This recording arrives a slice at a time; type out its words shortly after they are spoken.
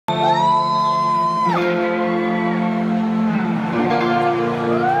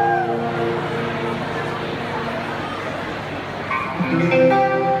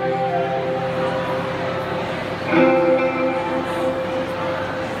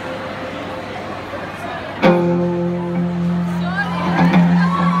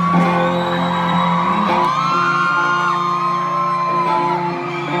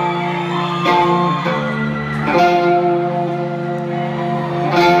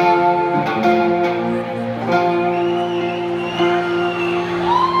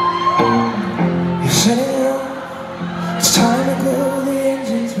It's time to go, the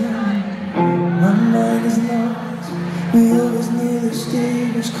engine's running. My mind is lost. We always knew this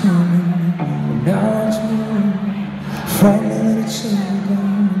day was coming, but now it's moving. Frightening that it's all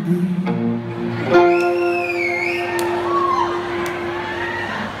gonna be.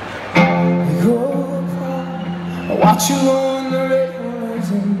 We go apart. I watch you on the red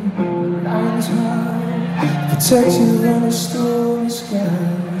horizon. The lines high, protect you on the stormy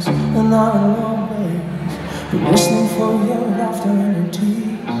skies, and I will always be listening for your laughter and your tears.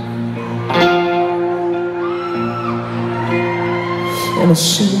 And as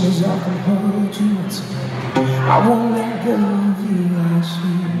soon as I can hold you once again, I won't let go of you, I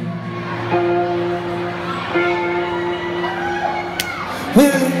swear.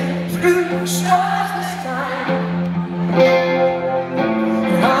 We'll live through the stars this time,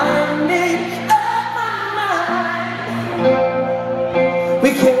 and I made up my mind. We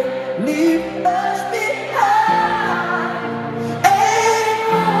can't leave us behind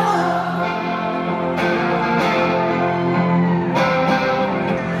anymore.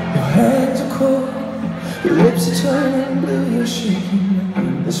 Your hands are cold, your lips are turning blue, you're shaking.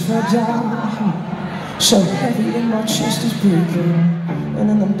 This fragile heart, so heavy in my chest is breaking. And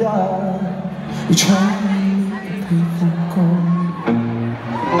in the dark, you try to make the people go.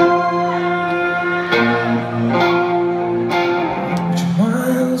 But you're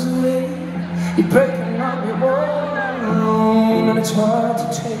miles away, you're breaking up your world alone, and it's hard to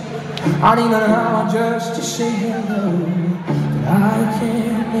take. I need an hour just to say hello, but I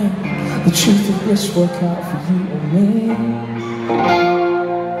can't make the truth of this work out for you and me.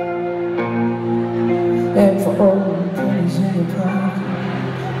 And for all the pennies in your pocket,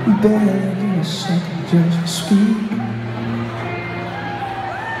 you barely get a second just to speak.